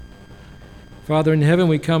Father in heaven,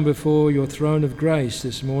 we come before your throne of grace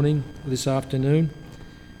this morning, this afternoon.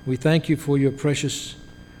 We thank you for your precious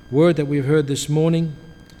word that we've heard this morning.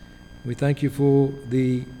 We thank you for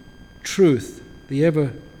the truth, the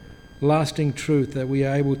everlasting truth that we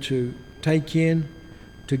are able to take in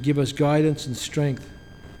to give us guidance and strength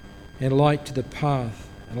and light to the path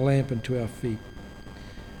and a lamp unto our feet.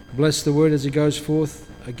 Bless the word as it goes forth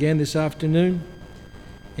again this afternoon,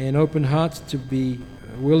 and open hearts to be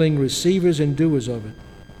willing receivers and doers of it.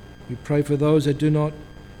 We pray for those that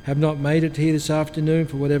have not made it here this afternoon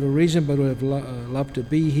for whatever reason, but would have loved to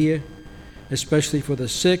be here, especially for the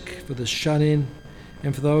sick, for the shut-in,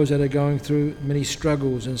 and for those that are going through many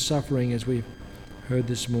struggles and suffering as we've heard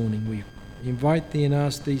this morning. We invite thee and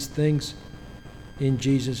ask these things in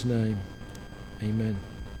Jesus' name. Amen.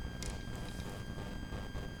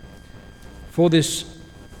 For this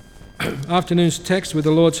afternoon's text, with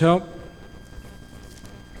the Lord's help,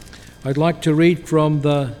 I'd like to read from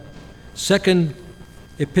the second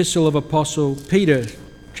epistle of Apostle Peter,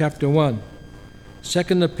 chapter 1.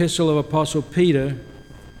 Second epistle of Apostle Peter,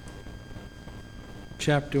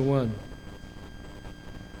 chapter 1.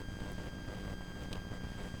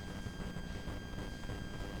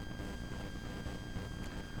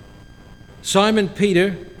 Simon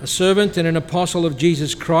Peter, a servant and an apostle of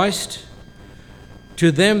Jesus Christ,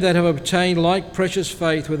 to them that have obtained like precious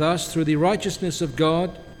faith with us through the righteousness of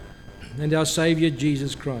God and our Saviour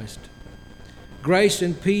Jesus Christ. Grace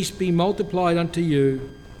and peace be multiplied unto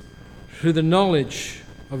you through the knowledge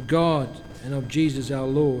of God and of Jesus our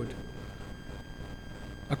Lord,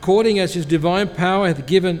 according as his divine power hath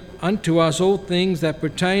given unto us all things that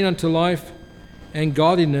pertain unto life and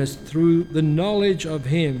godliness, through the knowledge of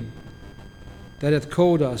him that hath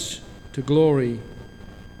called us to glory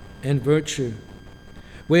and virtue,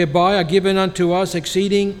 whereby are given unto us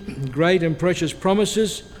exceeding great and precious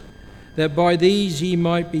promises, that by these ye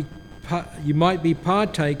might be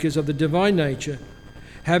partakers of the divine nature,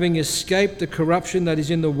 having escaped the corruption that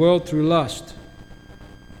is in the world through lust.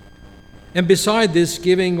 And beside this,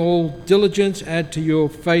 giving all diligence, add to your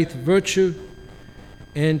faith virtue,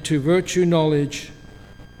 and to virtue knowledge,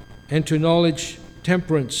 and to knowledge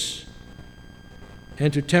temperance,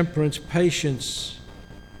 and to temperance patience,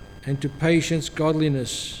 and to patience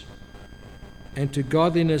godliness, and to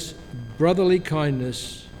godliness brotherly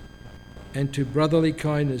kindness, and to brotherly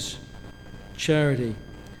kindness charity.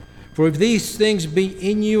 For if these things be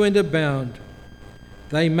in you and abound,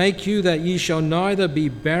 they make you that ye shall neither be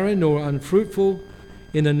barren nor unfruitful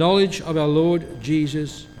in the knowledge of our Lord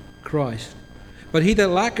Jesus Christ. But he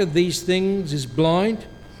that lacketh these things is blind,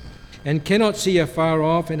 and cannot see afar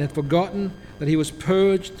off, and hath forgotten that he was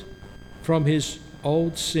purged from his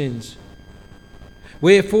old sins.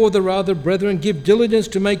 Wherefore the rather, brethren, give diligence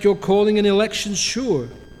to make your calling and election sure.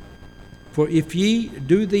 For if ye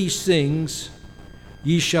do these things,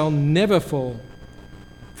 ye shall never fall.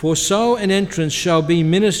 For so an entrance shall be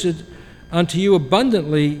ministered unto you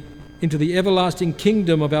abundantly into the everlasting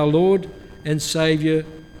kingdom of our Lord and Saviour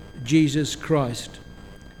Jesus Christ.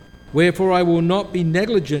 Wherefore I will not be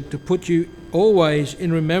negligent to put you always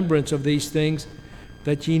in remembrance of these things,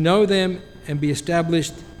 that ye know them and be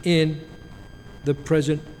established in the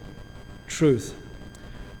present truth.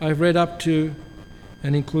 I've read up to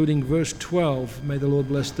and including verse 12. May the Lord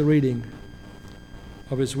bless the reading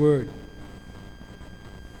of his word.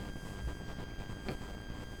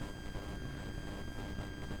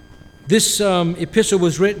 This epistle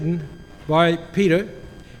was written by Peter.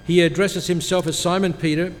 He addresses himself as Simon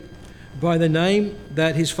Peter by the name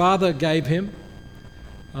that his father gave him,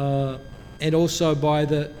 and also by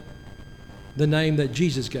the name that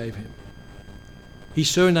Jesus gave him. He's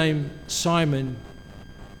surnamed Simon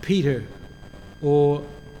Peter, or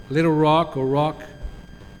Little Rock, or Rock.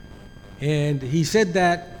 And he said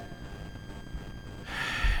that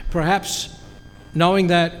perhaps knowing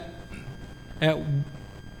that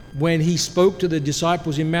when he spoke to the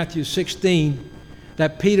disciples in Matthew 16,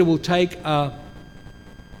 that Peter will take a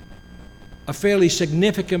fairly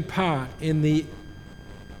significant part in the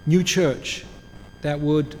new church that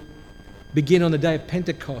would begin on the day of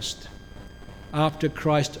Pentecost after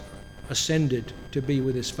Christ ascended to be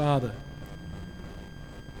with his Father.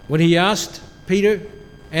 When he asked Peter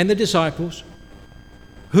and the disciples,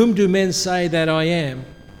 "Whom do men say that I am?"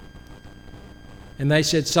 And they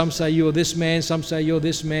said, "Some say you're this man, some say you're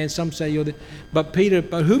this man, some say you're this." But Peter,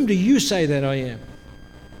 "But whom do you say that I am?"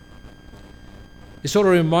 It sort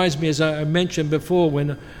of reminds me, as I mentioned before,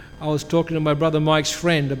 when I was talking to my brother Mike's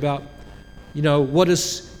friend about, what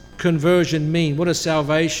does conversion mean? What does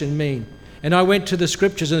salvation mean? And I went to the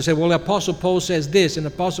scriptures and said, well, Apostle Paul says this and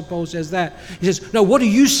Apostle Paul says that. He says, no, what do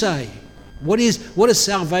you say? What does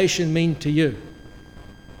salvation mean to you?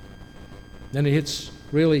 Then it's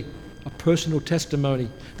really a personal testimony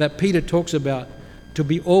that Peter talks about, to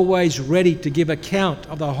be always ready to give account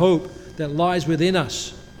of the hope that lies within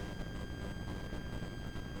us.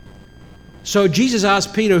 So Jesus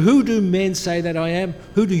asked Peter, who do men say that I am?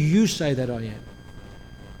 Who do you say that I am?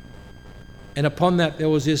 And upon that there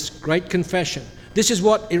was this great confession. This is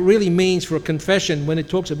what it really means for a confession when it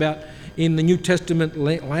talks about in the New Testament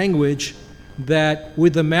language that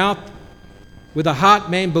with the heart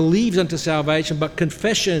man believes unto salvation, but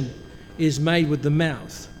confession is made with the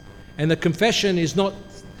mouth. And the confession is not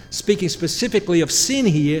speaking specifically of sin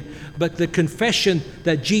here, but the confession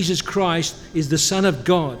that Jesus Christ is the Son of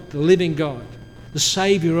God, the living God, the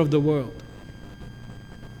Savior of the world.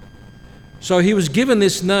 So he was given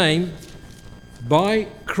this name by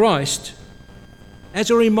Christ as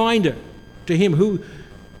a reminder to him,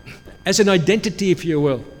 as an identity, if you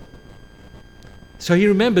will. So he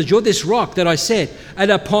remembers, you're this rock that I said,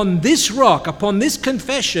 and upon this rock, upon this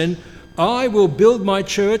confession, I will build my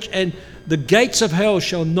church, and the gates of hell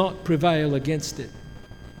shall not prevail against it.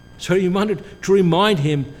 So he wanted to remind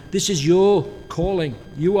him, this is your calling.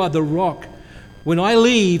 You are the rock. When I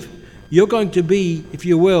leave, you're going to be, if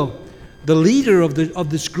you will, the leader of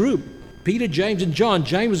this group. Peter, James, and John.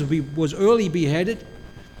 James was early beheaded.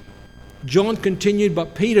 John continued,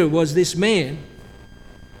 but Peter was this man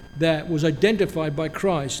that was identified by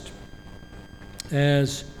Christ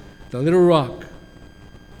as the little rock.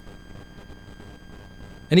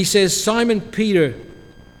 And he says, Simon Peter,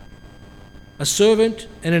 a servant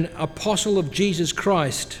and an apostle of Jesus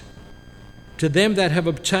Christ, to them that have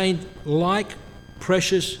obtained like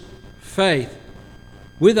precious faith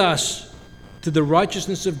with us to the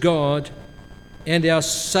righteousness of God and our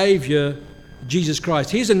Savior, Jesus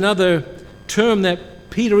Christ. Here's another term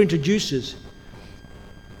that Peter introduces.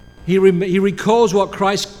 He recalls what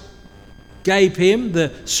Christ gave him,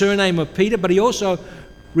 the surname of Peter, but he also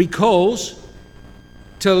recalls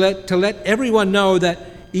to let everyone know that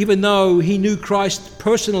even though he knew Christ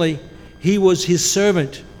personally, he was his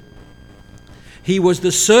servant. He was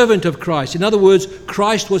the servant of Christ. In other words,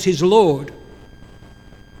 Christ was his Lord.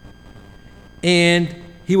 And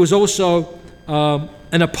he was also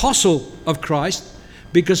an apostle of Christ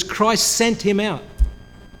because Christ sent him out.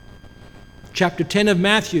 Chapter 10 of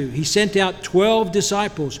Matthew, he sent out 12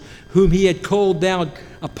 disciples whom he had called down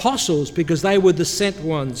apostles because they were the sent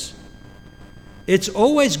ones. It's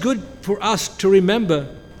always good for us to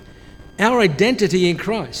remember our identity in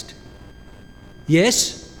Christ.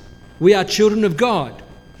 Yes, we are children of God.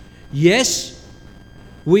 Yes,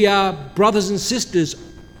 we are brothers and sisters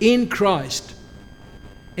in Christ.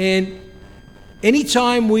 And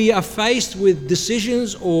anytime we are faced with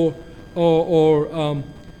decisions or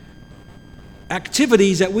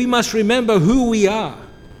activities that we must remember who we are.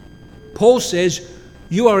 Paul says,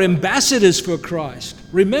 you are ambassadors for Christ.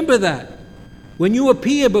 Remember that. When you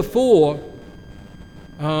appear before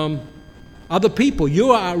other people,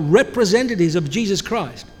 you are representatives of Jesus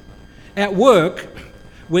Christ. At work,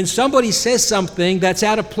 when somebody says something that's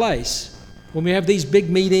out of place, when we have these big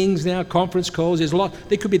meetings now, conference calls,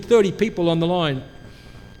 there could be 30 people on the line,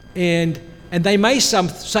 and they may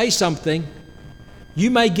say something, you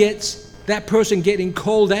may get that person getting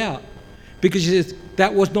called out because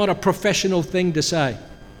that was not a professional thing to say.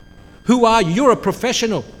 Who are you? You're a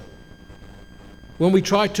professional. When we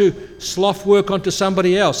try to slough work onto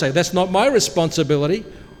somebody else, say, that's not my responsibility.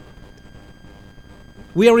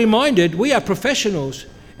 We are reminded we are professionals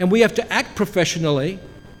and we have to act professionally.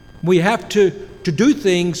 We have to do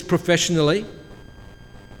things professionally.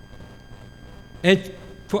 And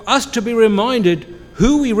for us to be reminded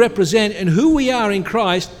who we represent and who we are in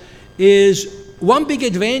Christ is one big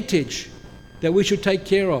advantage that we should take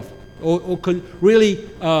care of or could really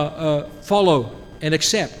follow and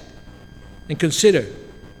accept and consider.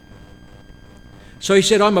 So he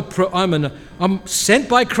said, I'm sent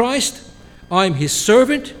by Christ, I'm his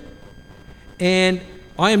servant, and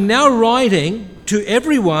I am now writing to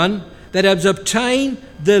everyone that has obtained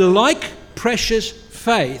the like precious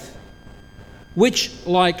faith. Which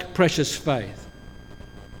like precious faith?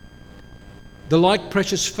 The like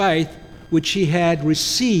precious faith which he had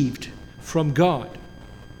received from God.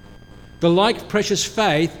 The like precious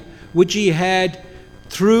faith which he had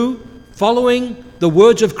through following the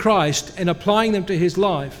words of Christ and applying them to his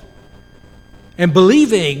life and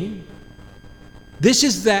believing. This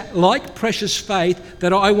is that like precious faith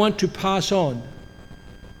that I want to pass on.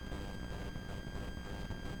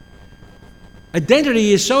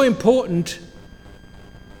 Identity is so important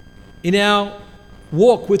in our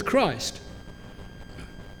walk with Christ.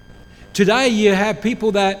 Today you have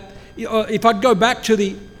people that if I'd go back to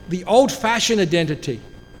the old-fashioned identity,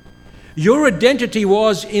 your identity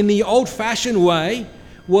was, in the old-fashioned way,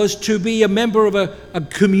 was to be a member of a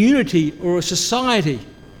community or a society.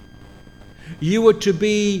 You were to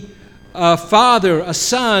be a father, a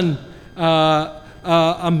son,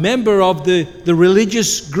 a member of the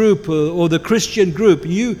religious group or the Christian group.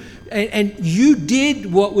 And you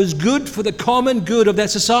did what was good for the common good of that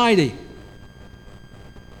society.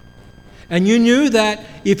 And you knew that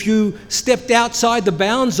if you stepped outside the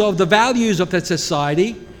bounds of the values of that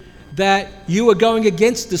society, that you were going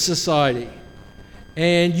against the society,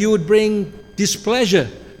 and you would bring displeasure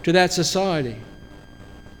to that society.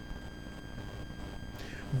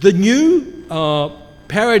 The new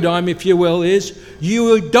paradigm, if you will, is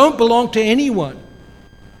you don't belong to anyone.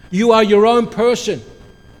 You are your own person.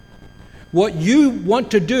 What you want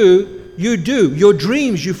to do, you do. Your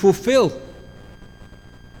dreams, you fulfill.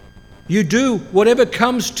 You do whatever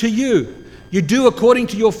comes to you. You do according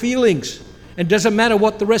to your feelings. It doesn't matter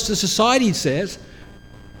what the rest of society says.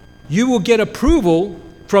 You will get approval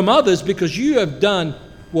from others because you have done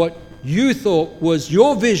what you thought was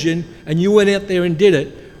your vision, and you went out there and did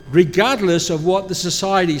it, regardless of what the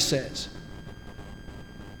society says.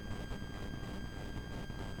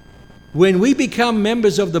 When we become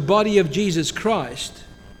members of the body of Jesus Christ,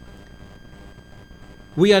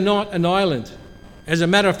 we are not an island. As a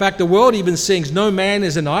matter of fact, the world even sings, "No man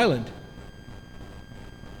is an island."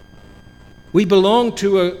 We belong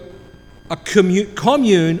to a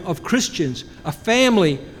commune of Christians, a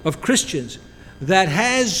family of Christians that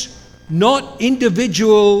has not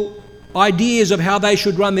individual ideas of how they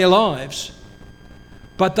should run their lives,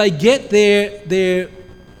 but they get their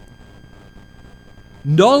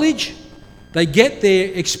knowledge, they get their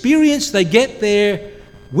experience, they get their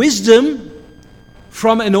wisdom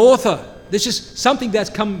from an author. This is something that's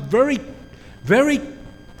come very, very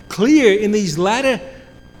clear in these latter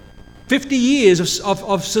 50 years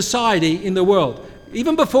of society in the world.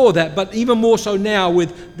 Even before that, but even more so now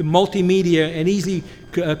with the multimedia and easy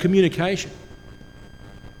communication.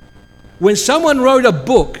 When someone wrote a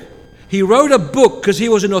book, he wrote a book because he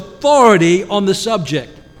was an authority on the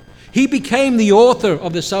subject. He became the author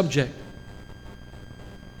of the subject.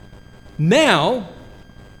 Now,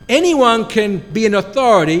 anyone can be an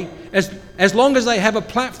authority as long as they have a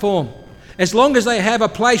platform, as long as they have a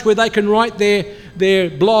place where they can write their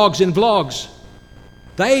blogs and vlogs.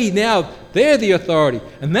 They're the authority.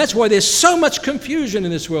 And that's why there's so much confusion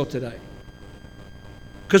in this world today.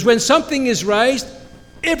 Because when something is raised,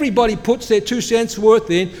 everybody puts their 2 cents worth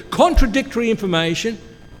in, contradictory information,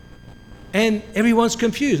 and everyone's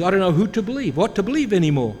confused. I don't know who to believe, what to believe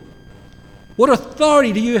anymore. What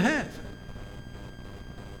authority do you have?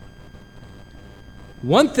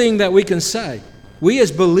 One thing that we can say, we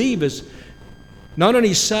as believers not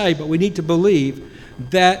only say, but we need to believe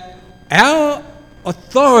that our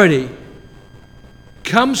authority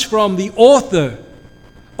comes from the author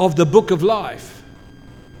of the book of life.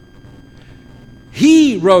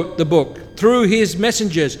 He wrote the book through his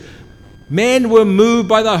messengers. Men were moved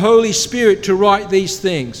by the Holy Spirit to write these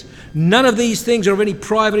things. None of these things are of any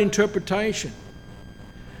private interpretation.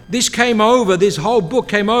 This whole book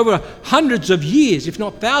came over hundreds of years, if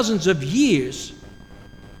not thousands of years,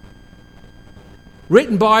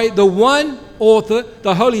 written by the one author,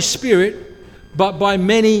 the Holy Spirit, but by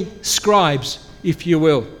many scribes, if you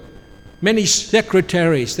will, many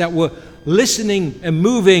secretaries that were listening and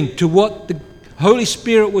moving to what the Holy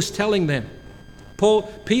Spirit was telling them.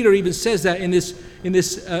 Peter even says that in this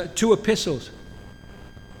 2 epistles,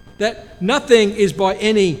 that nothing is by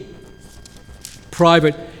any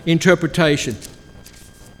private interpretation.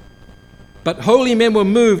 But holy men were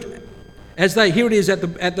moved as they, here it is at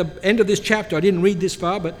the end of this chapter. I didn't read this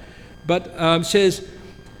far, but says,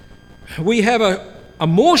 we have a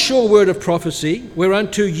more sure word of prophecy,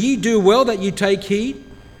 whereunto ye do well that ye take heed,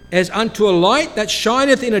 as unto a light that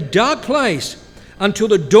shineth in a dark place, until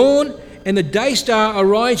the dawn and the day star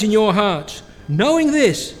arise in your hearts, knowing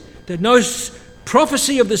this, that no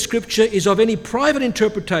prophecy of the Scripture is of any private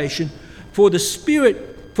interpretation, for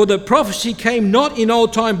the prophecy came not in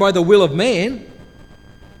old time by the will of man,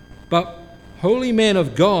 but holy men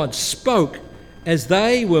of God spoke as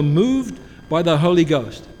they were moved by the Holy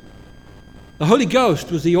Ghost. The Holy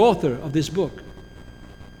Ghost was the author of this book.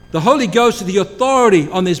 The Holy Ghost is the authority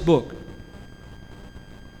on this book.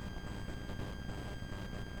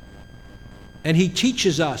 And he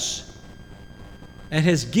teaches us and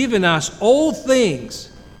has given us all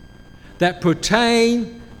things that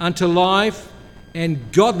pertain unto life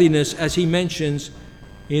and godliness, as he mentions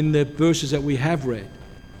in the verses that we have read.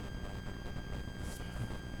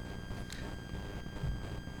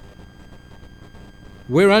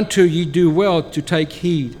 Whereunto ye do well to take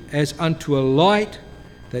heed, as unto a light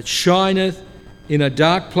that shineth in a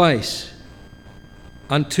dark place,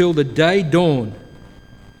 until the day dawn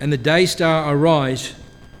and the day star arise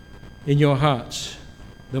in your hearts.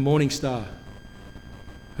 The morning star.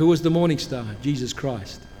 Who was the morning star? Jesus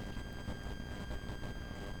Christ.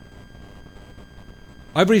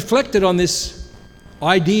 I've reflected on this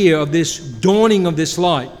idea of this dawning of this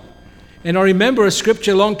light. And I remember a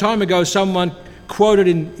scripture a long time ago someone quoted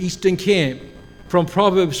in Eastern Camp from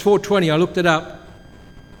Proverbs 4:20. I looked it up.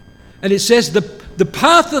 And it says, the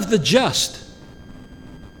path of the just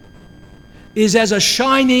is as a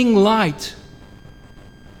shining light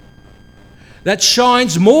that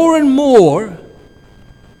shines more and more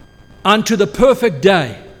unto the perfect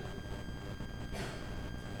day.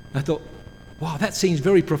 I thought, wow, that seems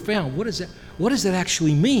very profound. What does that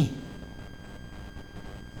actually mean?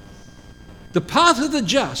 The path of the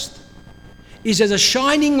just is as a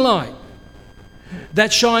shining light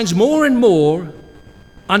that shines more and more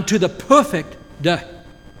unto the perfect day.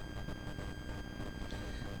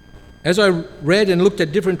 As I read and looked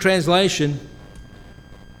at different translations,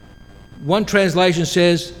 one translation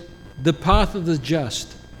says, the path of the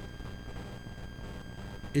just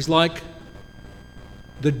is like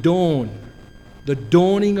the dawn, the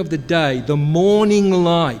dawning of the day, the morning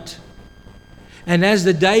light. And as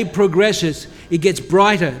the day progresses, it gets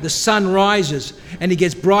brighter. The sun rises and it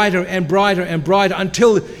gets brighter and brighter and brighter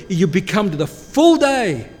until you become to the full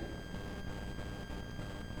day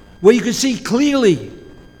where you can see clearly.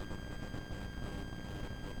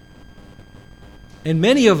 And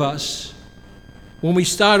many of us, when we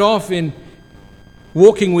start off in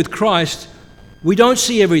walking with Christ, we don't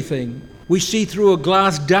see everything. We see through a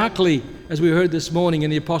glass darkly, as we heard this morning,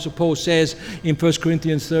 and the Apostle Paul says in 1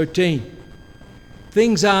 Corinthians 13.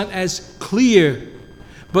 Things aren't as clear,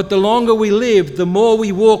 but the longer we live, the more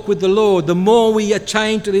we walk with the Lord, the more we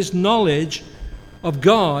attain to this knowledge of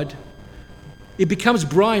God, it becomes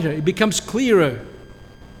brighter, it becomes clearer.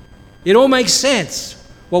 It all makes sense.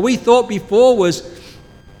 What we thought before was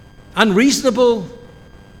unreasonable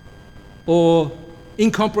or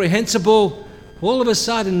incomprehensible, all of a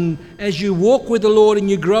sudden, as you walk with the Lord and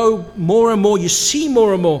you grow more and more, you see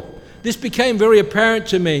more and more. This became very apparent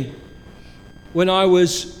to me when I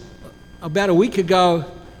was, about a week ago,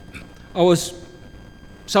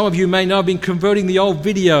 some of you may know, I've been converting the old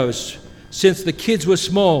videos since the kids were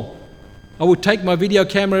small. I would take my video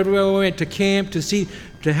camera everywhere I went to camp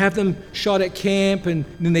to have them shot at camp and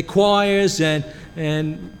in their choirs and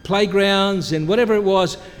playgrounds and whatever it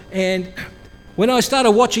was. And when I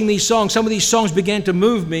started watching these songs, some of these songs began to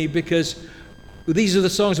move me because these are the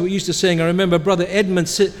songs that we used to sing. I remember Brother Edmund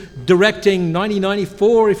directing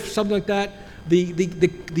 1994, if something like that,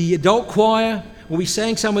 the adult choir. When we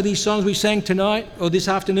sang some of these songs we sang tonight, or this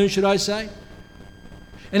afternoon, should I say.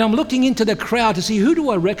 And I'm looking into the crowd to see who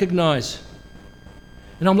do I recognize.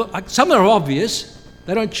 And some are obvious,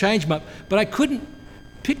 they don't change much, but I couldn't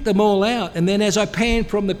pick them all out. And then as I panned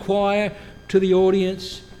from the choir to the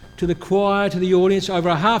audience, to the choir to the audience, over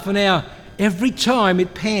a half an hour, every time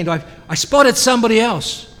it panned, I spotted somebody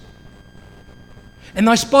else. And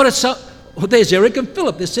I spotted there's Eric and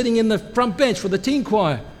Philip, they're sitting in the front bench for the teen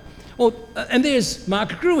choir. And there's Mark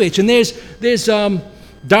Gruich, and there's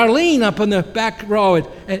Darlene up on the back row.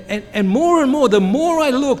 And more, the more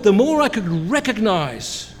I looked, the more I could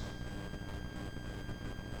recognize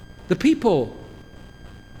the people.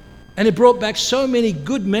 And it brought back so many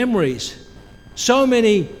good memories, so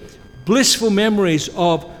many blissful memories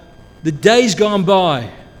of the days gone by,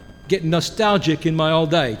 getting nostalgic in my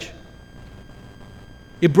old age.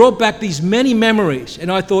 It brought back these many memories,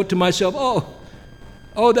 and I thought to myself,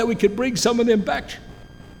 oh, that we could bring some of them back.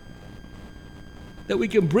 That we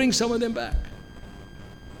can bring some of them back.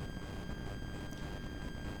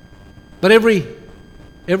 But every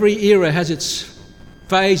era has its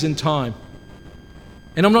phase and time.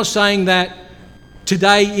 And I'm not saying that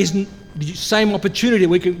today isn't the same opportunity.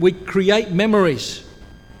 We create memories.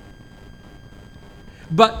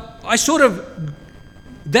 But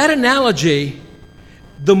that analogy,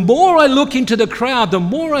 the more I look into the crowd, the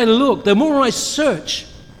more I look, the more I search,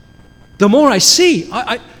 the more I see.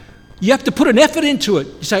 You have to put an effort into it.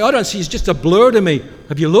 You say, I don't see, it's just a blur to me.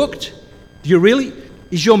 Have you looked? Do you really?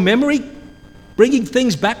 Is your memory bringing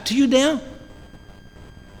things back to you now?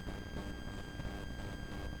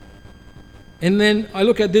 And then I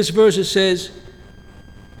look at this verse, it says,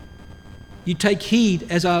 you take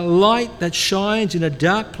heed as a light that shines in a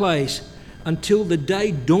dark place until the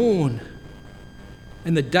day dawn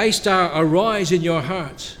and the day star arise in your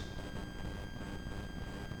hearts.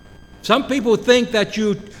 Some people think that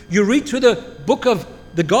you read through the book of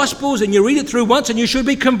the Gospels and you read it through once and you should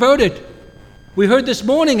be converted. We heard this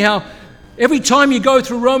morning how every time you go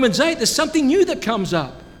through Romans 8, there's something new that comes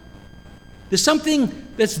up. There's something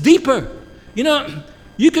that's deeper. You know,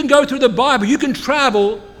 you can go through the Bible, you can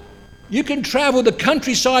travel the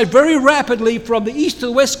countryside very rapidly from the east to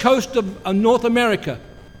the west coast of North America.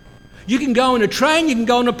 You can go in a train, you can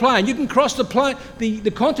go on a plane. You can cross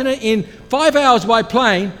the continent in 5 hours by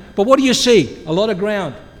plane, but what do you see? A lot of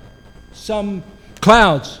ground, some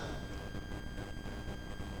clouds.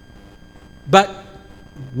 But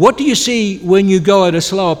what do you see when you go at a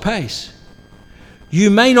slower pace? You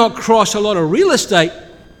may not cross a lot of real estate,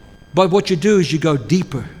 but what you do is you go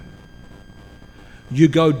deeper. You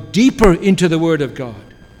go deeper into the Word of God.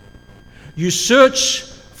 You search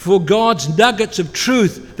for God's nuggets of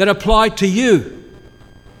truth that apply to you.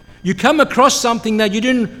 You come across something that you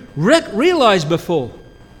didn't realize before.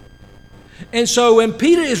 And so when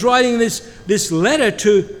Peter is writing this letter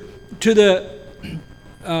to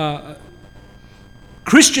the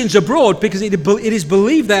Christians abroad, because it is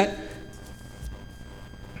believed that,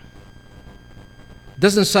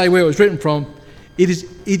 doesn't say where it was written from,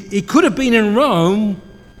 it could have been in Rome,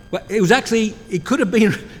 but it could have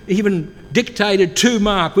been even dictated to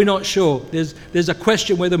Mark. We're not sure. There's a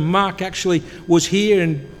question whether Mark actually was here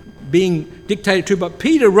and being dictated to, but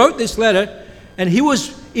Peter wrote this letter and he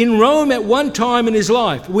was in Rome at one time in his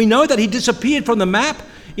life. We know that he disappeared from the map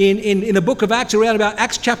in the book of Acts around about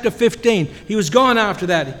Acts chapter 15. He was gone after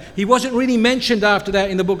that. He wasn't really mentioned after that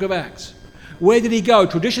in the book of Acts. Where did he go?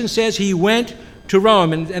 Tradition says he went to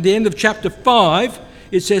Rome, and at the end of chapter 5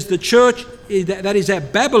 it says the church that is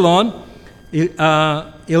at Babylon,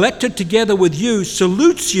 elected together with you,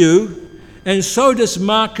 salutes you, and so does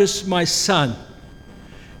Marcus my son.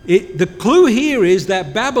 The clue here is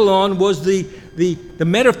that Babylon was the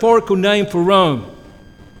metaphorical name for Rome.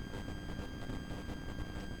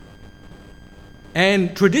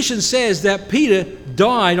 And tradition says that Peter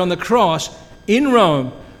died on the cross in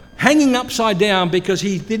Rome, hanging upside down because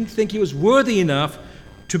he didn't think he was worthy enough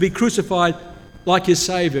to be crucified like his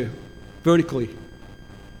Savior, vertically,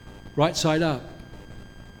 right side up.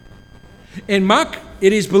 And Mark,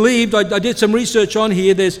 it is believed, I did some research on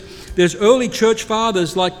here, there's early church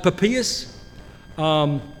fathers like Papias,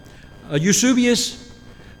 Eusebius,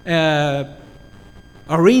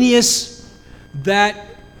 Irenaeus, that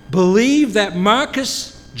believe that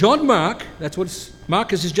John Mark,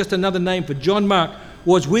 Marcus is just another name for John Mark,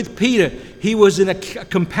 was with Peter. He was a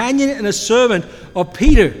companion and a servant of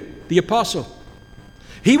Peter, the apostle.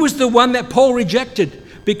 He was the one that Paul rejected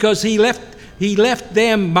because he left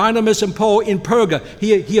them, Barnabas and Paul, in Perga.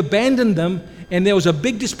 He abandoned them, and there was a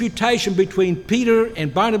big disputation between Peter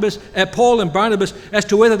and Paul and Barnabas as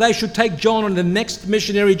to whether they should take John on the next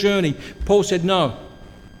missionary journey. Paul said no.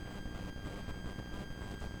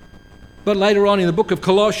 But later on in the book of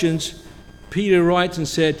Colossians, Peter writes and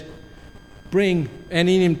said, and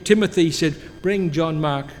in Timothy he said, bring John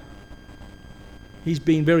Mark. He's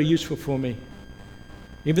been very useful for me.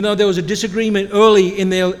 Even though there was a disagreement early in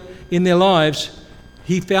their lives,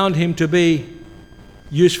 he found him to be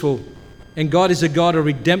useful. And God is a God of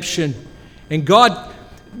redemption. And God,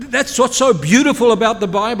 that's what's so beautiful about the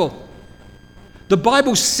Bible. The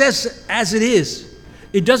Bible says as it is.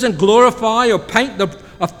 It doesn't glorify or paint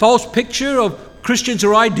a false picture of Christians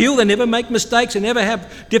are ideal. They never make mistakes. They never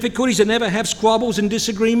have difficulties. They never have squabbles and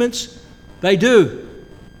disagreements. They do.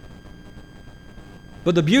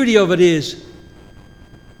 But the beauty of it is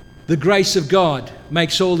the grace of God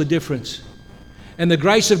makes all the difference. And the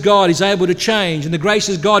grace of God is able to change. And the grace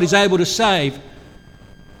of God is able to save.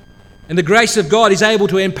 And the grace of God is able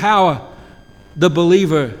to empower the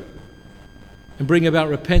believer and bring about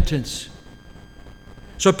repentance.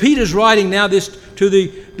 So Peter's writing now this to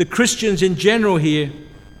the Christians in general here,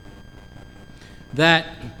 that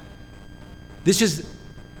this is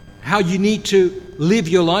how you need to live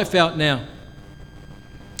your life out now.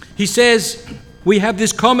 He says, we have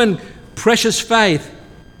this common precious faith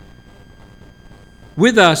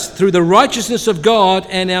with us through the righteousness of God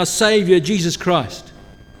and our Savior, Jesus Christ.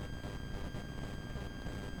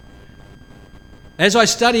 As I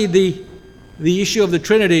studied the issue of the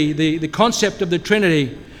Trinity, the concept of the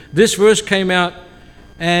Trinity, this verse came out,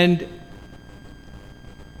 and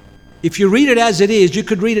if you read it as it is, you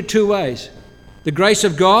could read it two ways. The grace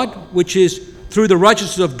of God, which is through the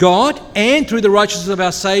righteousness of God and through the righteousness of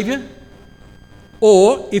our Savior.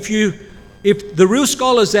 Or if the real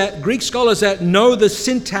scholars, Greek scholars that know the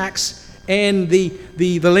syntax and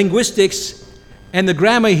the linguistics and the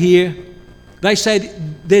grammar here, they say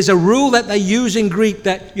there's a rule that they use in Greek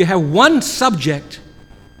that you have one subject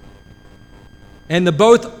And the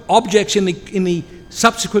both objects in the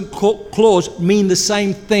subsequent clause mean the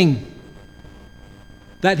same thing.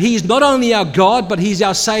 That he is not only our God, but he's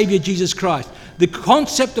our Saviour, Jesus Christ. The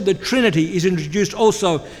concept of the Trinity is introduced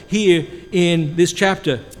also here in this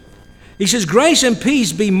chapter. He says, grace and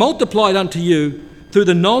peace be multiplied unto you through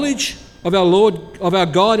the knowledge of our Lord, of our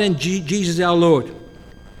God and Jesus our Lord.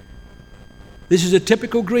 This is a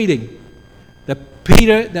typical greeting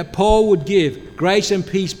that Paul would give. Grace and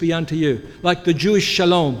peace be unto you. Like the Jewish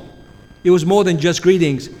shalom. It was more than just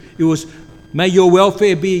greetings. It was, may your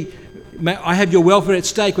welfare be, I have your welfare at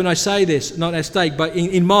stake when I say this. Not at stake, but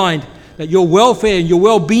in mind. That your welfare and your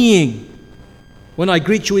well-being, when I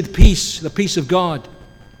greet you with peace, the peace of God.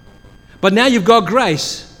 But now you've got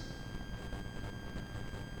grace.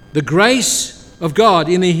 The grace of God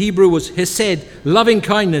in the Hebrew was hesed, loving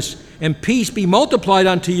kindness, and peace be multiplied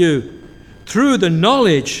unto you through the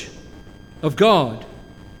knowledge of God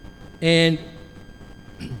and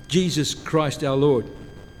Jesus Christ our Lord.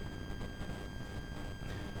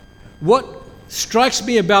 What strikes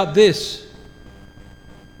me about this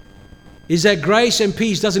is that grace and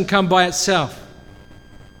peace doesn't come by itself.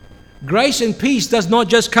 Grace and peace does not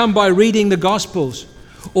just come by reading the Gospels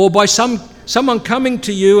or by someone coming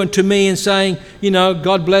to you and to me and saying,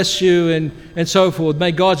 God bless you and so forth.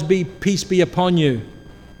 May God's peace be upon you.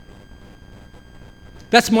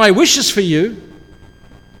 That's my wishes for you.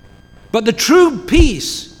 But the true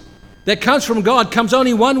peace that comes from God comes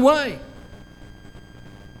only one way.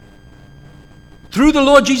 Through the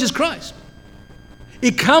Lord Jesus Christ.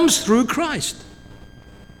 It comes through Christ.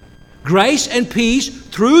 Grace and peace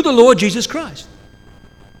through the Lord Jesus Christ.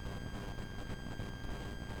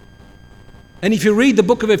 And if you read the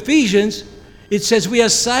book of Ephesians, it says we are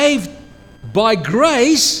saved by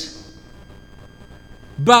grace,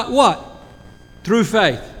 but what? Through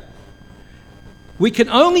faith. We can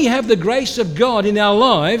only have the grace of God in our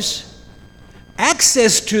lives,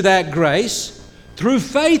 access to that grace, through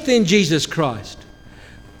faith in Jesus Christ.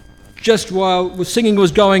 Just while the singing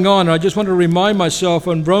was going on, I just want to remind myself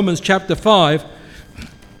on Romans chapter 5,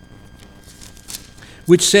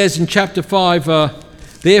 which says in chapter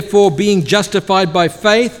 5, therefore being justified by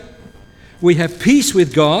faith, we have peace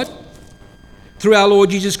with God through our Lord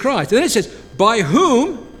Jesus Christ. And then it says, by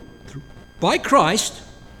whom, by Christ,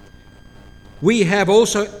 we have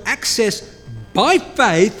also access by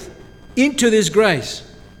faith into this grace.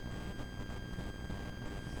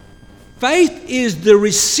 Faith is the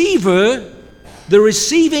receiver, the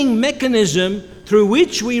receiving mechanism through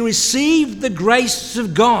which we receive the grace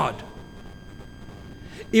of God.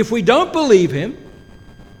 If we don't believe Him,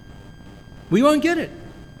 we won't get it.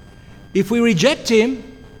 If we reject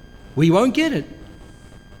Him, we won't get it.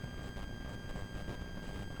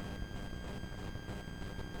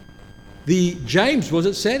 The James, was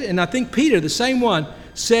it said, and I think Peter, the same one,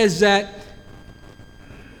 says that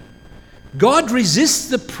God resists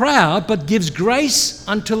the proud but gives grace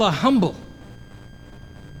unto the humble.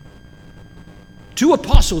 Two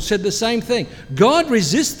apostles said the same thing. God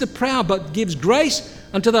resists the proud but gives grace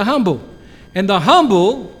unto the humble. And the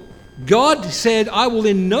humble, God said, I will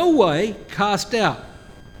in no way cast out.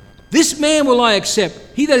 This man will I accept.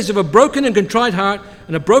 He that is of a broken and contrite heart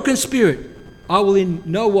and a broken spirit, I will in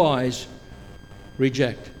no wise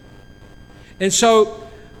reject. And so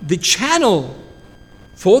the channel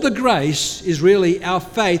for the grace is really our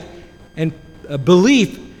faith and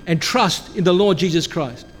belief and trust in the Lord Jesus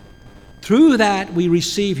Christ. Through that we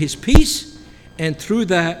receive His peace, and through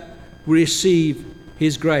that we receive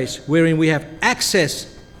His grace, wherein we have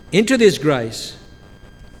access into this grace.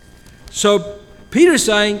 So Peter is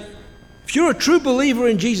saying, if you're a true believer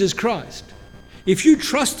in Jesus Christ, if you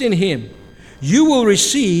trust in Him, you will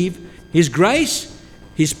receive His grace,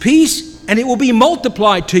 His peace, and it will be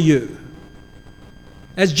multiplied to you.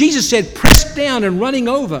 As Jesus said, pressed down and running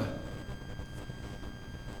over.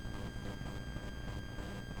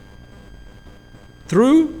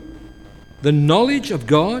 Through the knowledge of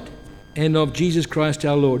God and of Jesus Christ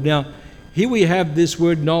our Lord. Now, here we have this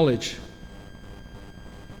word knowledge.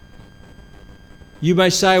 You may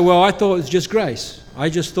say, well, I thought it was just grace. I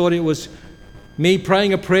just thought it was me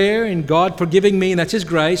praying a prayer and God forgiving me, and that's His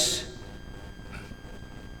grace.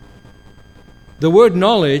 The word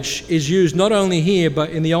knowledge is used not only here, but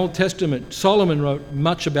in the Old Testament. Solomon wrote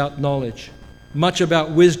much about knowledge, much about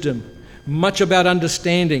wisdom, much about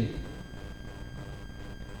understanding.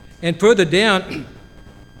 And further down,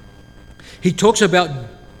 he talks about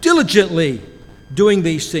diligently doing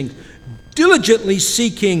these things, diligently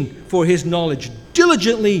seeking for his knowledge,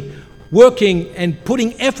 diligently working and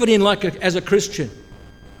putting effort in as a Christian.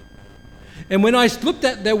 And when I looked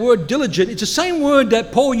at that word diligent, it's the same word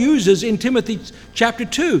that Paul uses in Timothy chapter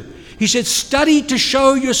 2. He said, study to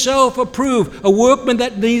show yourself approved, a workman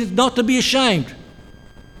that needs not to be ashamed,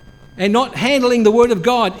 and not handling the word of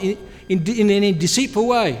God in any deceitful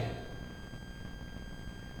way.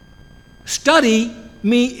 Study,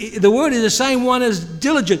 the word is the same one as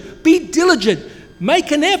diligent. Be diligent.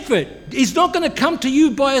 Make an effort. It's not going to come to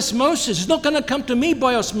you by osmosis. It's not going to come to me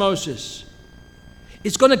by osmosis.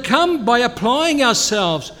 It's going to come by applying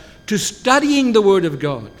ourselves to studying the Word of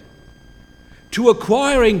God, to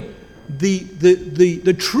acquiring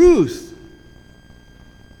the truth.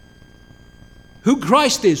 Who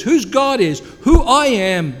Christ is, whose God is, who I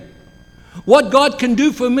am, what God can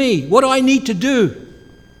do for me, what I need to do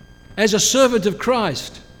as a servant of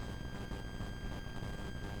Christ.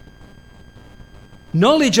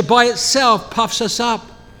 Knowledge by itself puffs us up,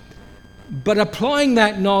 but applying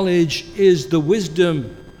that knowledge is the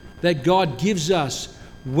wisdom that God gives us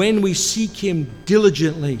when we seek Him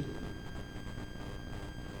diligently.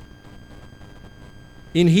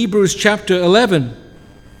 In Hebrews chapter 11,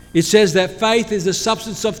 it says that faith is the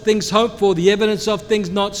substance of things hoped for, the evidence of things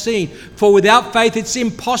not seen. For without faith it's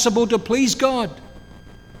impossible to please God.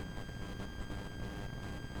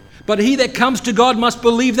 But he that comes to God must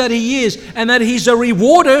believe that He is, and that He's a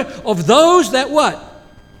rewarder of those that what?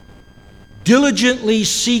 Diligently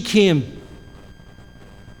seek Him.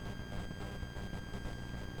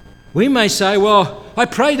 We may say, well, I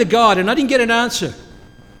prayed to God and I didn't get an answer,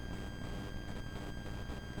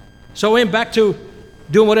 so I went back to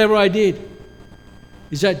doing whatever I did.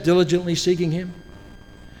 Is that diligently seeking Him?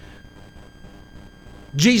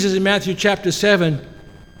 Jesus in Matthew chapter 7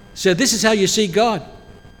 said, this is how you seek God.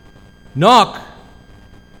 Knock,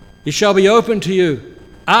 it shall be opened to you.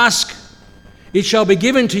 Ask, it shall be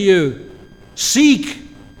given to you. Seek,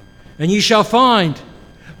 and you shall find.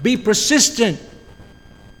 Be persistent.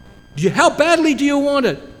 How badly do you want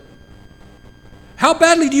it? How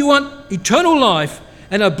badly do you want eternal life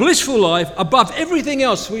and a blissful life above everything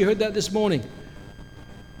else? We heard that this morning.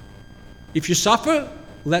 If you suffer,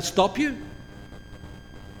 will that stop you?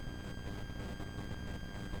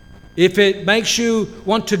 If it makes you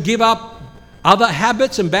want to give up other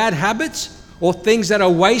habits and bad habits or things that are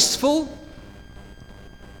wasteful,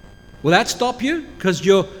 will that stop you? Because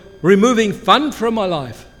you're removing fun from my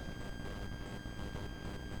life.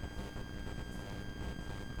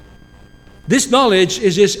 This knowledge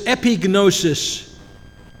is this epignosis.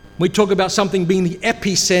 We talk about something being the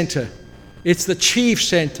epicenter. It's the chief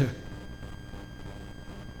center.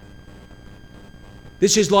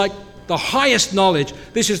 This is like the highest knowledge.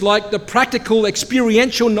 This is like the practical,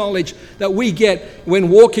 experiential knowledge that we get when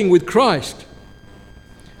walking with Christ.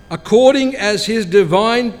 According as His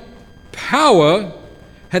divine power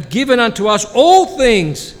hath given unto us all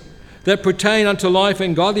things that pertain unto life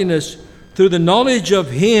and godliness through the knowledge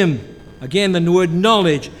of Him. Again, the word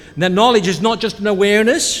knowledge. And that knowledge is not just an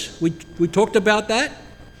awareness. We talked about that.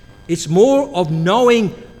 It's more of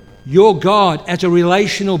knowing your God as a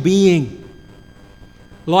relational being.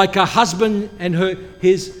 Like a husband and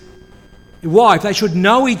his wife, they should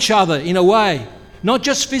know each other in a way, not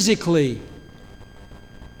just physically.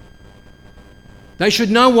 They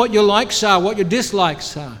should know what your likes are, what your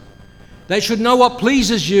dislikes are. They should know what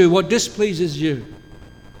pleases you, what displeases you.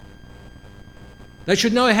 They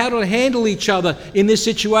should know how to handle each other in this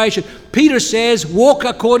situation. Peter says, walk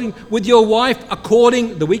with your wife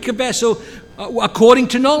according, the weaker vessel, according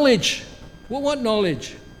to knowledge. Well, what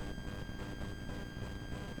knowledge?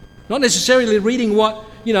 Not necessarily reading what,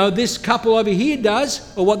 this couple over here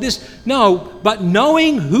does, or what this, no, but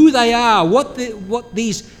knowing who they are, what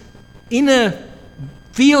these inner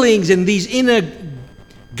feelings and these inner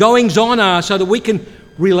goings on are, so that we can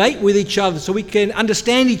relate with each other, so we can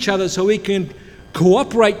understand each other, so we can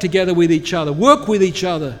cooperate together with each other, work with each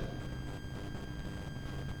other.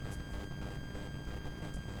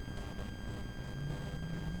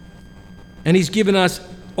 And He's given us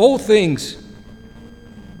all things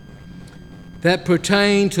that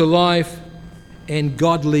pertain to life and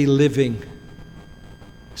godly living.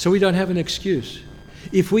 So we don't have an excuse.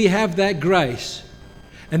 If we have that grace,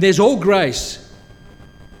 and there's all grace.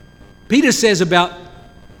 Peter says about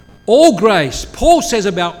all grace. Paul says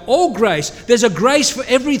about all grace. There's a grace for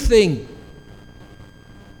everything.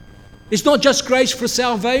 It's not just grace for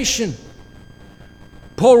salvation.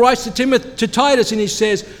 Paul writes to Titus and he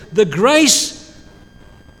says, the grace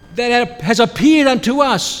that has appeared unto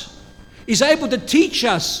us is able to teach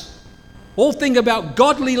us all things about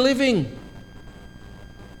godly living.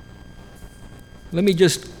 Let me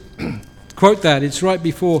just quote that. It's right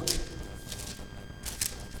before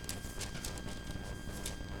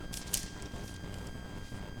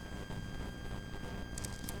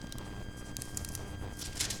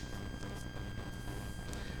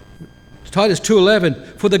Titus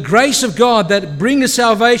 2:11, for the grace of God that bringeth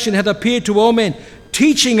salvation hath appeared to all men,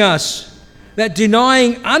 teaching us that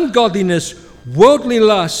denying ungodliness, worldly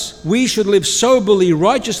lusts, we should live soberly,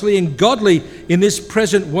 righteously, and godly in this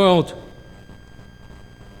present world.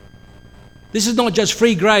 This is not just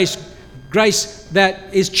free grace, grace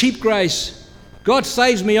that is cheap grace. God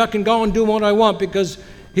saves me, I can go and do what I want because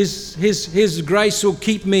His grace will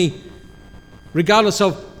keep me regardless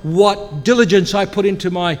of what diligence I put into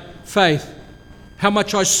my faith, how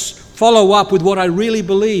much I follow up with what I really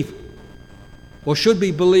believe or should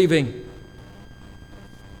be believing.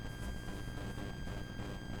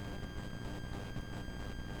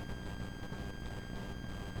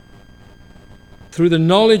 Through the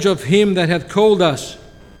knowledge of Him that hath called us.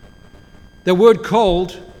 The word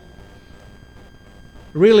called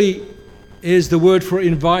really is the word for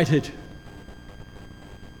invited.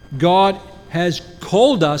 God has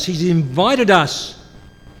called us, He's invited us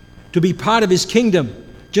to be part of His kingdom.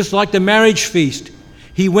 Just like the marriage feast,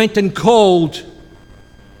 He went and called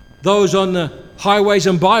those on the highways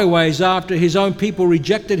and byways after His own people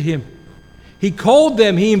rejected Him. He called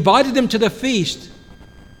them, He invited them to the feast.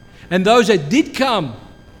 And those that did come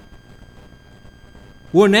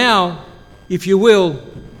were now, if you will,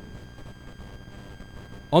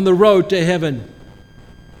 on the road to heaven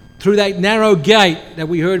through that narrow gate that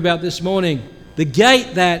we heard about this morning. The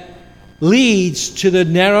gate that leads to the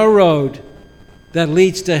narrow road that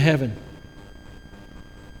leads to heaven.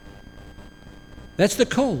 That's the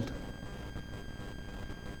called.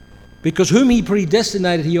 Because whom He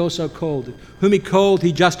predestinated, He also called. Whom He called,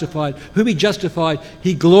 He justified. Whom He justified,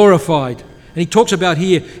 He glorified. And He talks about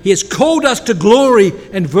here, He has called us to glory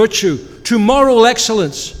and virtue, to moral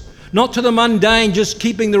excellence, not to the mundane, just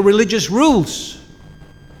keeping the religious rules.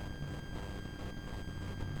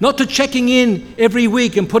 Not to checking in every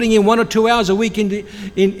week and putting in 1 or 2 hours a week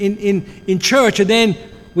in church, and then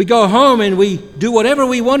we go home and we do whatever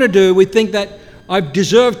we want to do. We think that I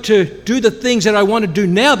deserve to do the things that I want to do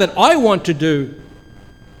now that I want to do.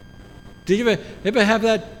 Did you ever have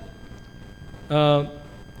that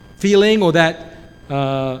feeling or that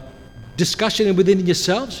discussion within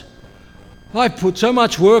yourselves? I've put so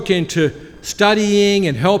much work into studying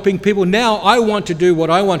and helping people. Now I want to do what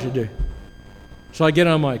I want to do. So I get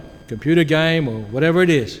on my computer game or whatever it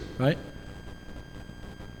is, right?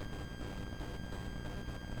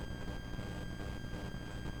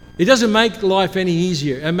 It doesn't make life any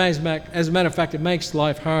easier. As a matter of fact, it makes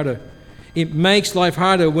life harder. It makes life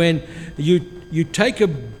harder when you take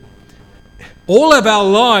all of our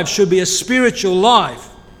lives should be a spiritual life.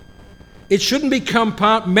 It shouldn't be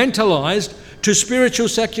compartmentalized to spiritual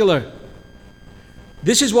secular.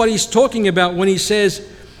 This is what he's talking about when he says,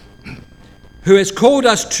 who has called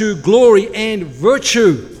us to glory and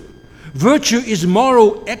virtue. Virtue is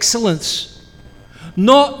moral excellence,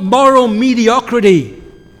 not moral mediocrity.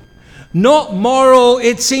 Not moral,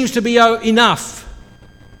 it seems to be enough,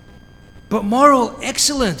 but moral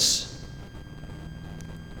excellence.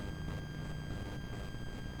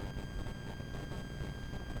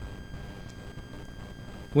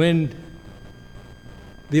 When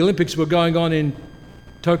the Olympics were going on in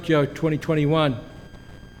Tokyo 2021,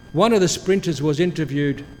 one of the sprinters was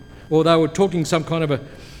interviewed, or they were talking some kind of a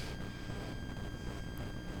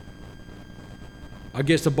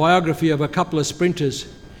biography of a couple of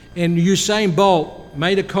sprinters. And Usain Bolt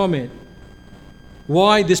made a comment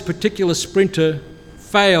why this particular sprinter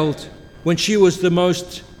failed when she was the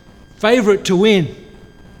most favourite to win.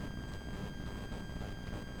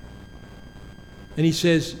 And he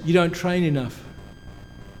says, you don't train enough.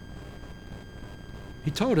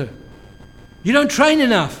 He told her, you don't train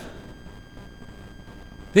enough.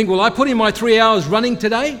 Think, well, I put in my 3 hours running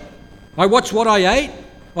today. I watched what I ate.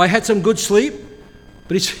 I had some good sleep.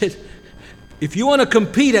 But he said, if you want to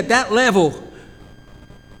compete at that level,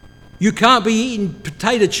 you can't be eating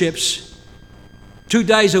potato chips 2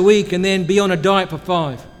 days a week and then be on a diet for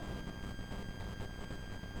 5.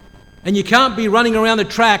 And you can't be running around the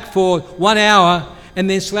track for 1 hour and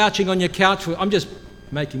then slouching on your couch. I'm just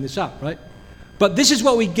making this up, right? But this is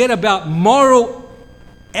what we get about moral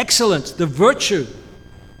excellence, the virtue.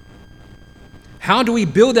 How do we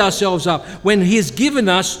build ourselves up when He has given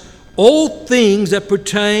us all things that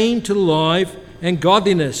pertain to life and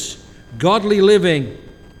godliness, godly living?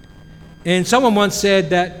 And someone once said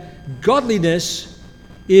that godliness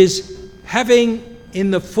is having in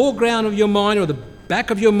the foreground of your mind or the back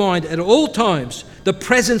of your mind at all times the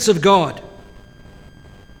presence of God.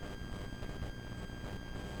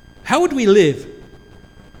 How would we live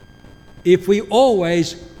if we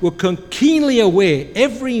always were keenly aware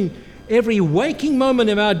every every waking moment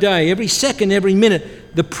of our day, every second, every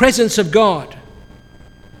minute, the presence of God.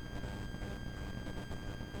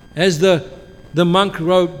 As the monk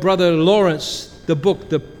wrote, Brother Lawrence, the book,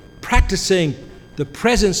 the practicing the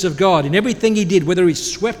presence of God in everything he did, whether he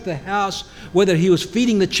swept the house, whether he was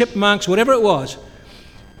feeding the chipmunks, whatever it was,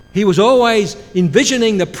 he was always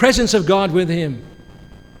envisioning the presence of God with him.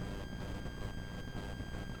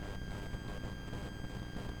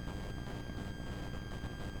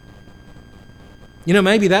 You know,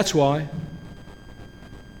 maybe that's why.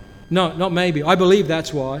 No, not maybe. I believe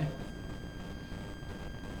that's why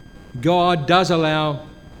God does allow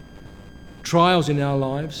trials in our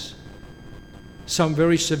lives, some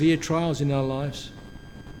very severe trials in our lives,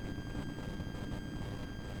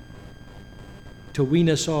 to wean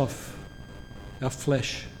us off our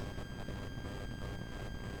flesh.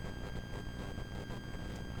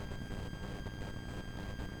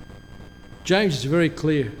 James is very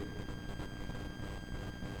clear.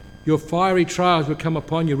 Your fiery trials will come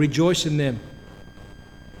upon you. Rejoice in them,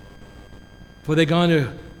 for they're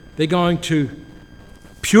going to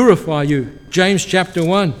purify you. James chapter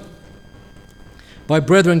 1. My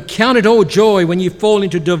brethren, count it all joy when you fall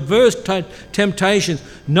into diverse temptations,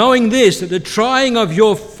 knowing this, that the trying of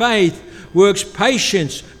your faith works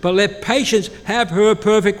patience, but let patience have her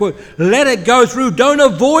perfect work. Let it go through. Don't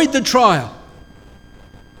avoid the trial.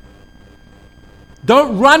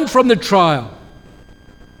 Don't run from the trial.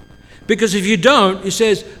 Because if you don't, it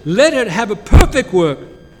says, let it have a perfect work,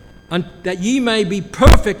 that ye may be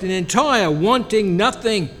perfect and entire, wanting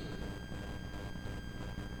nothing.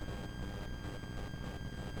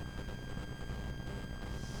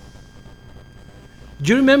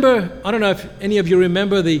 Do you remember, I don't know if any of you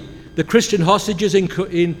remember the Christian hostages in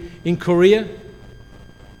Korea,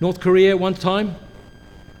 North Korea one time?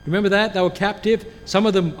 Remember that? They were captive. Some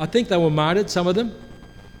of them, I think they were martyred, some of them.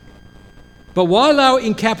 But while they were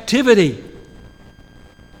in captivity,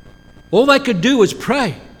 all they could do was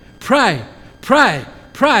pray, pray, pray,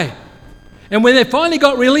 pray. And when they finally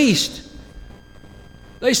got released,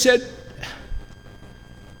 they said,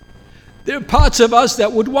 there are parts of us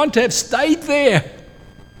that would want to have stayed there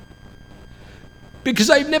because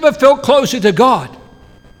they've never felt closer to God.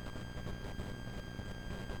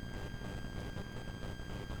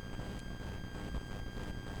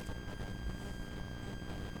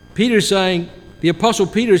 Peter's saying, the Apostle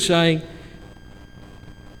Peter is saying,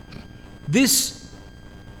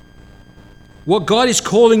 what God is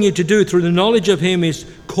calling you to do through the knowledge of Him is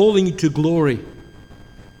calling you to glory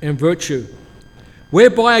and virtue,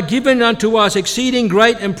 whereby are given unto us exceeding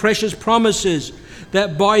great and precious promises,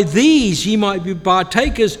 that by these ye might be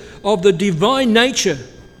partakers of the divine nature.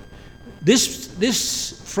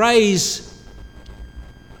 This phrase,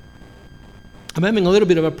 I'm having a little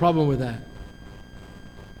bit of a problem with that.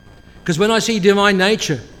 Because when I see divine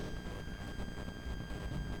nature,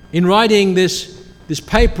 in writing this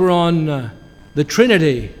paper on the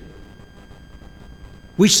Trinity,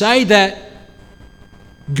 we say that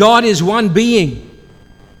God is one being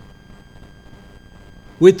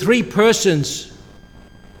with three persons,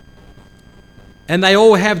 and they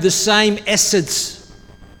all have the same essence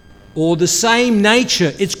or the same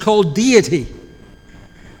nature. It's called deity.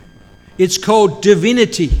 It's called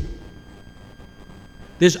divinity.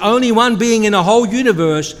 There's only one being in the whole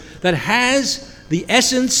universe that has the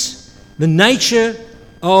essence, the nature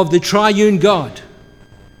of the triune God.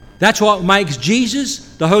 That's what makes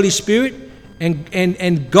Jesus, the Holy Spirit,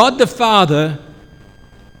 and God the Father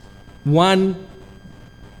one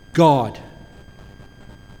God.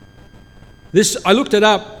 I looked it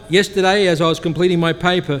up yesterday as I was completing my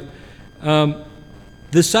paper.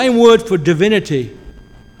 The same word for divinity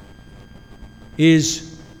is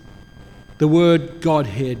the word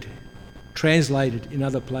Godhead, translated in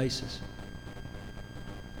other places.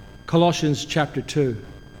 Colossians chapter 2.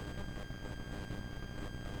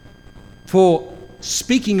 For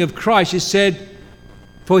speaking of Christ, it said,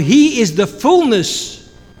 for He is the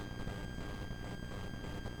fullness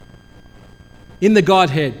in the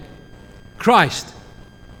Godhead. Christ.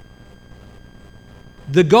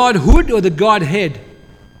 The Godhood or the Godhead,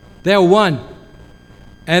 they are one.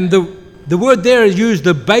 And the word there is used,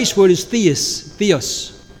 the base word is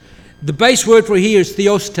theos. The base word for here is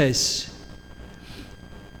theostes.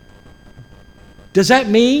 Does that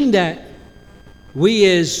mean that we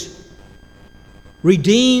as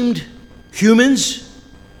redeemed humans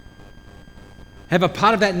have a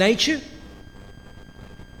part of that nature?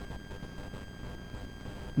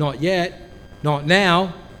 Not yet, not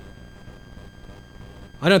now.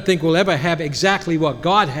 I don't think we'll ever have exactly what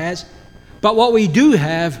God has, but what we do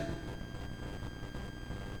have,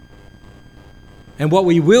 And what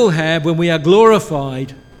we will have when we are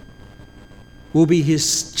glorified will be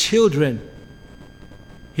his children,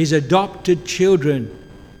 his adopted children,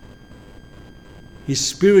 his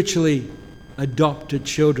spiritually adopted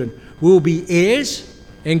children. We will be heirs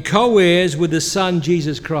and co-heirs with the Son,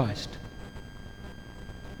 Jesus Christ.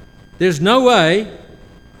 There's no way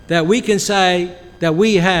that we can say that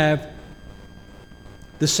we have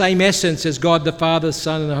the same essence as God the Father,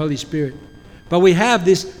 Son, and the Holy Spirit. But we have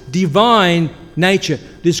this divine nature,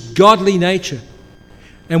 this godly nature.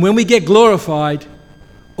 And when we get glorified,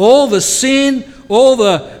 all the sin, all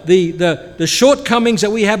the shortcomings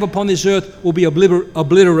that we have upon this earth will be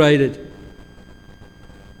obliterated.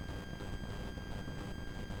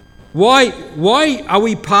 Why are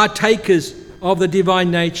we partakers of the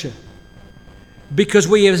divine nature? Because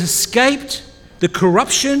we have escaped the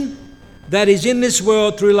corruption that is in this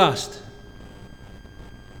world through lust.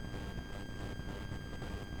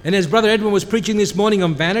 And as Brother Edwin was preaching this morning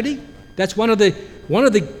on vanity, that's one of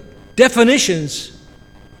the definitions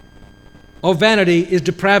of vanity is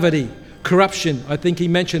depravity, corruption. I think he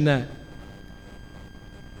mentioned that.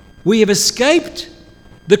 We have escaped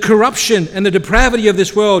the corruption and the depravity of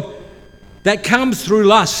this world that comes through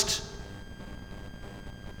lust.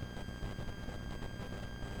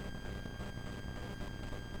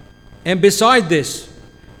 And beside this,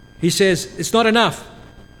 he says, it's not enough.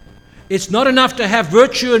 It's not enough to have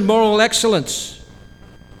virtue and moral excellence.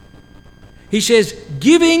 He says,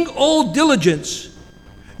 giving all diligence.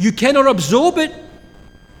 You cannot absorb it.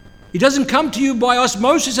 It doesn't come to you by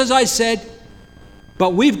osmosis, as I said,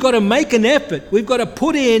 but we've got to make an effort. We've got to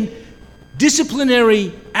put in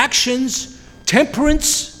disciplinary actions,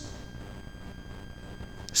 temperance,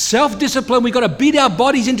 self-discipline. We've got to beat our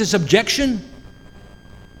bodies into subjection.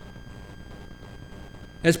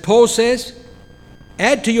 As Paul says,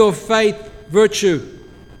 add to your faith virtue.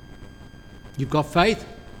 You've got faith?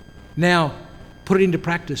 Now, put it into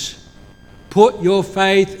practice. Put your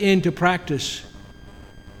faith into practice.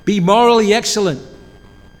 Be morally excellent.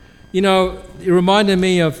 You know, it reminded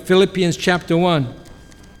me of Philippians chapter 1.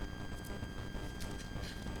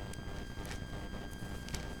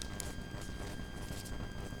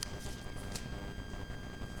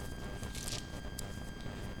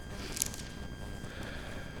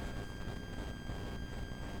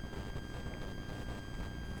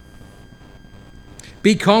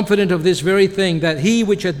 Be confident of this very thing, that he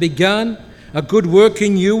which hath begun a good work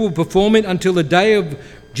in you will perform it until the day of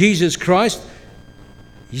Jesus Christ.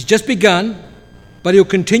 He's just begun, but he'll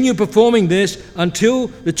continue performing this until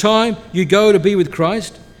the time you go to be with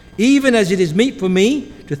Christ. Even as it is meet for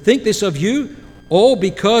me to think this of you, all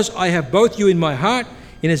because I have both you in my heart,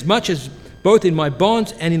 inasmuch as both in my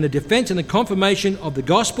bonds and in the defense and the confirmation of the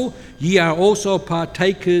gospel, ye are also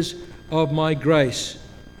partakers of my grace.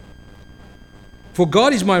 For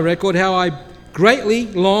God is my record, how I greatly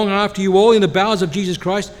long after you all in the bowels of Jesus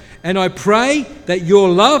Christ, and I pray that your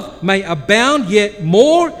love may abound yet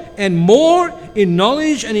more and more in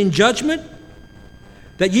knowledge and in judgment,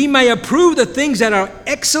 that ye may approve the things that are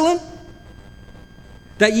excellent,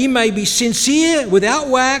 that ye may be sincere, without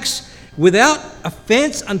wax, without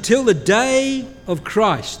offense, until the day of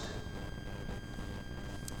Christ.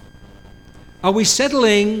 Are we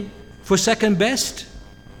settling for second best?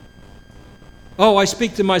 Oh, I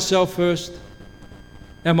speak to myself first.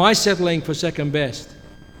 Am I settling for second best?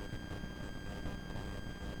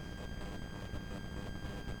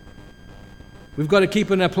 We've got to keep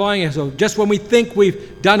on applying ourselves. Just when we think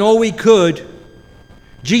we've done all we could,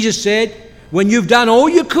 Jesus said, when you've done all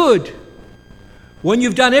you could, when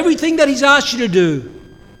you've done everything that he's asked you to do,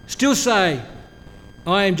 still say,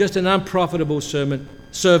 I am just an unprofitable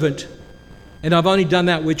servant, and I've only done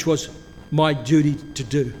that which was my duty to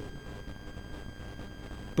do.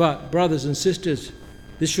 But, brothers and sisters,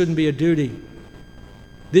 this shouldn't be a duty.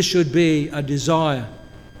 This should be a desire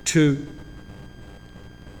to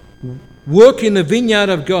work in the vineyard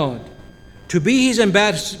of God, to be his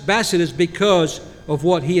ambassadors because of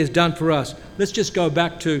what he has done for us. Let's just go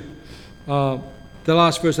back to the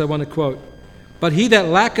last verse I want to quote. But he that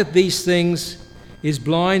lacketh these things is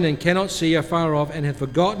blind and cannot see afar off, and hath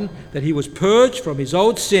forgotten that he was purged from his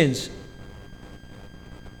old sins.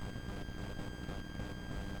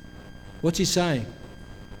 What's he saying?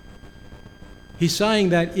 He's saying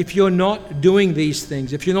that if you're not doing these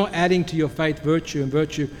things, if you're not adding to your faith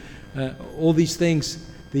virtue, all these things,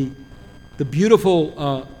 the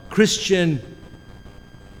beautiful Christian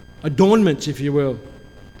adornments, if you will,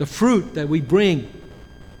 the fruit that we bring,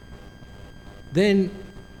 then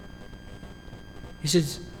he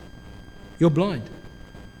says, you're blind.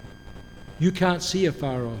 You can't see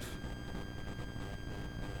afar off.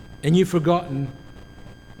 And you've forgotten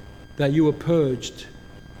that you were purged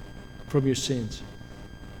from your sins.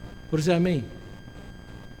 What does that mean?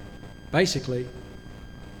 Basically,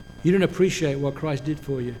 you don't appreciate what Christ did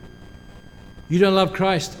for you. You don't love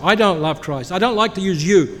Christ. I don't love Christ. I don't like to use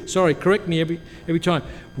you. Sorry, correct me every time.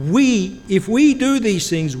 If we do these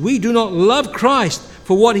things, we do not love Christ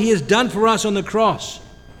for what He has done for us on the cross.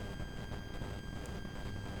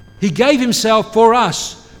 He gave Himself for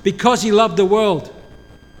us because He loved the world.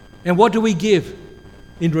 And what do we give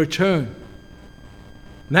in return?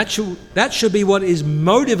 And that should be what is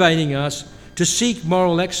motivating us to seek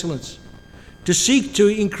moral excellence, to seek to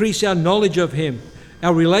increase our knowledge of Him,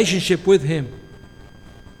 our relationship with Him.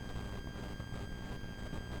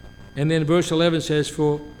 And then verse 11 says,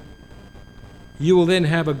 "For you will then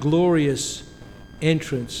have a glorious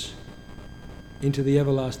entrance into the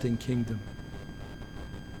everlasting kingdom."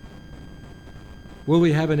 Will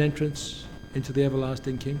we have an entrance into the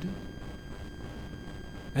everlasting kingdom?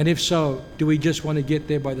 And if so, do we just want to get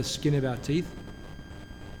there by the skin of our teeth?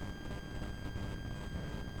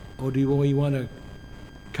 Or do we want to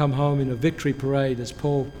come home in a victory parade, as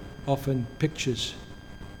Paul often pictures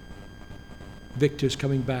victors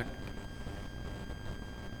coming back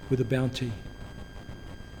with a bounty?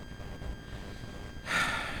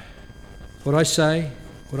 What I say,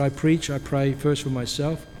 what I preach, I pray first for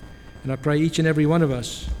myself, and I pray each and every one of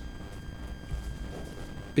us,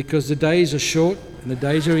 because the days are short and the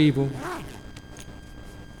days are evil,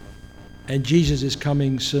 and Jesus is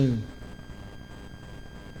coming soon.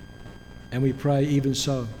 And we pray, even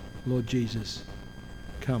so, Lord Jesus,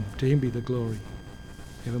 come. To Him be the glory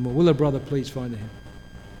evermore. Will a brother please find a hymn?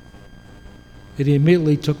 It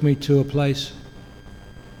immediately took me to a place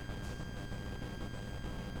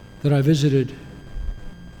that I visited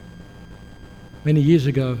many years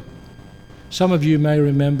ago. Some of you may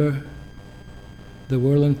remember the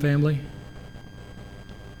Whirlin family.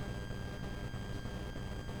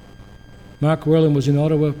 Mark Whirlin was in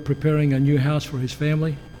Ottawa preparing a new house for his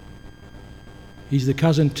family. He's the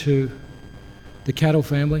cousin to the Cattle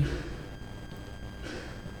family.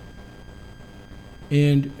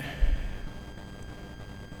 And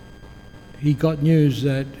he got news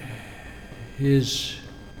that his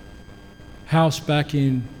house back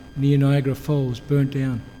near Niagara Falls burnt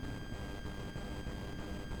down,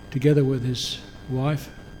 together with his wife,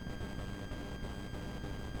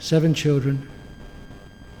 7 children,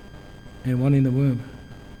 and 1 in the womb.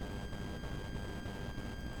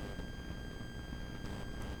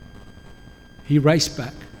 He raced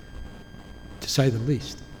back, to say the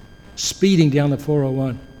least, speeding down the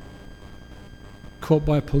 401, caught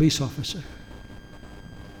by a police officer.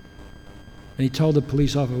 And he told the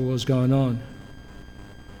police officer what was going on.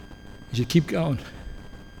 He said, "Keep going."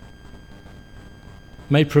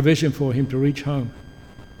 Made provision for him to reach home.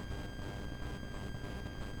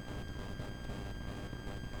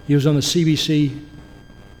 He was on the CBC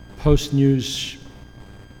Post News,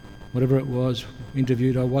 whatever it was,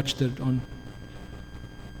 interviewed. I watched it on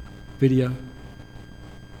video. And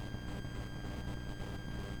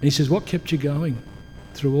he says, "What kept you going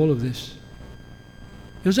through all of this?"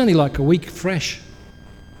 It was only like a week fresh.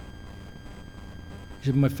 He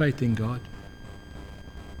said, "My faith in God."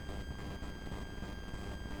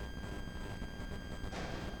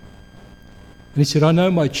 And he said, "I know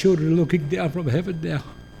my children are looking down from heaven now.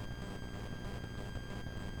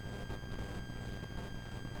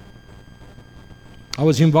 I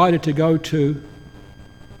was invited to go to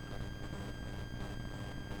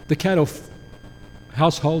the cattle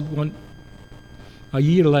household a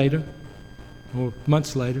year later, or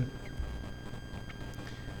months later.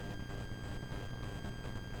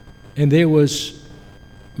 And there was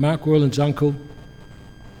Mark Whirlin's uncle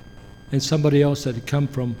and somebody else that had come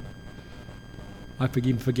from, I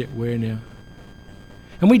forget where now.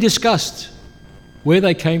 And we discussed where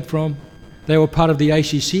they came from. They were part of the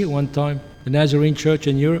ACC at one time, the Nazarene Church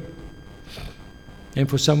in Europe. And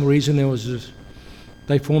for some reason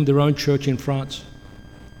they formed their own church in France.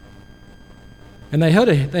 And they had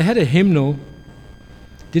a hymnal,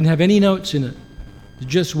 didn't have any notes in it,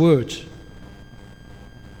 just words.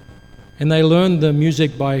 And they learned the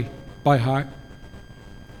music by heart.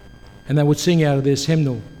 And they would sing out of this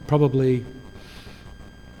hymnal, probably,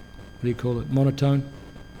 monotone,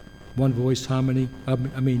 one voice harmony. I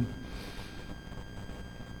mean,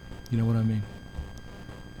 you know what I mean.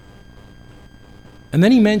 And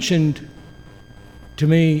then he mentioned to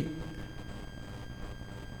me,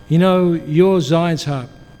 your Zion's Harp,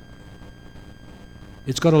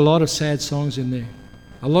 it's got a lot of sad songs in there,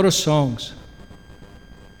 a lot of songs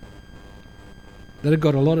that have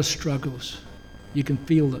got a lot of struggles. You can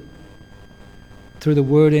feel it through the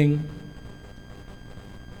wording,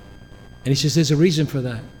 And he says there's a reason for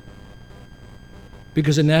that.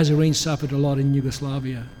 Because the Nazarenes suffered a lot in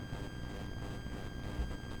Yugoslavia.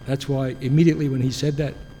 That's why immediately when he said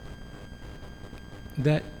that,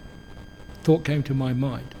 that thought came to my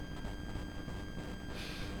mind.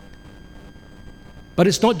 But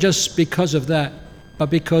it's not just because of that, but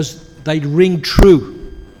because they ring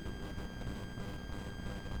true.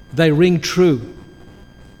 They ring true.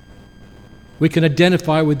 We can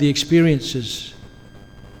identify with the experiences.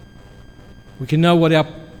 We can know what our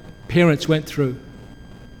parents went through.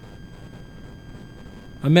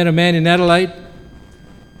 I met a man in Adelaide,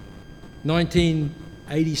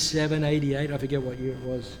 1987, 88, I forget what year it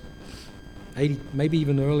was, 80, maybe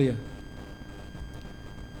even earlier,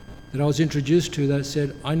 that I was introduced to that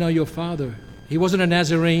said, I know your father. He wasn't a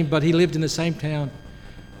Nazarene, but he lived in the same town.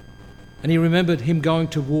 And he remembered him going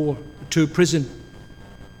to prison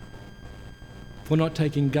for not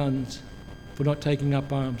taking guns, for not taking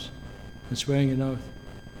up arms and swearing an oath.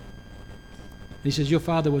 And he says, your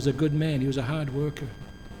father was a good man. He was a hard worker.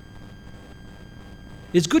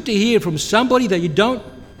 It's good to hear from somebody that you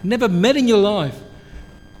never met in your life,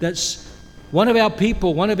 that's one of our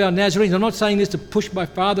people, one of our Nazarenes. I'm not saying this to push my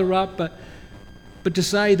father up, but to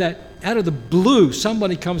say that out of the blue,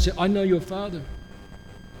 somebody comes and says, I know your father.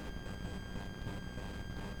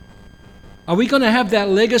 Are we going to have that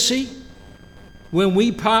legacy when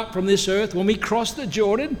we part from this earth, when we cross the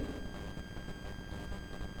Jordan?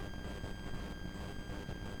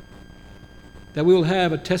 That we will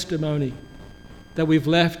have a testimony that we've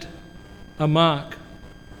left a mark.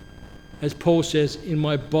 As Paul says, in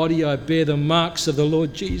my body I bear the marks of the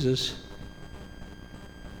Lord Jesus.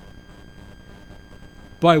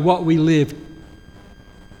 By what we live,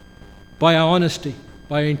 by our honesty,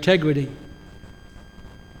 by our integrity,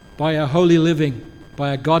 by our holy living, by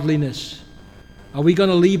our godliness. Are we going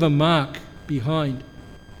to leave a mark behind?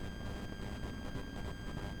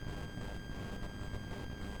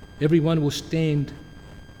 Everyone will stand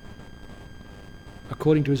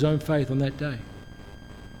according to his own faith on that day.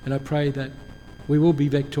 And I pray that we will be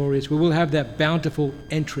victorious. We will have that bountiful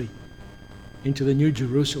entry into the New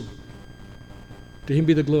Jerusalem. To him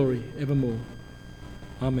be the glory evermore.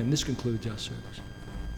 Amen. This concludes our service.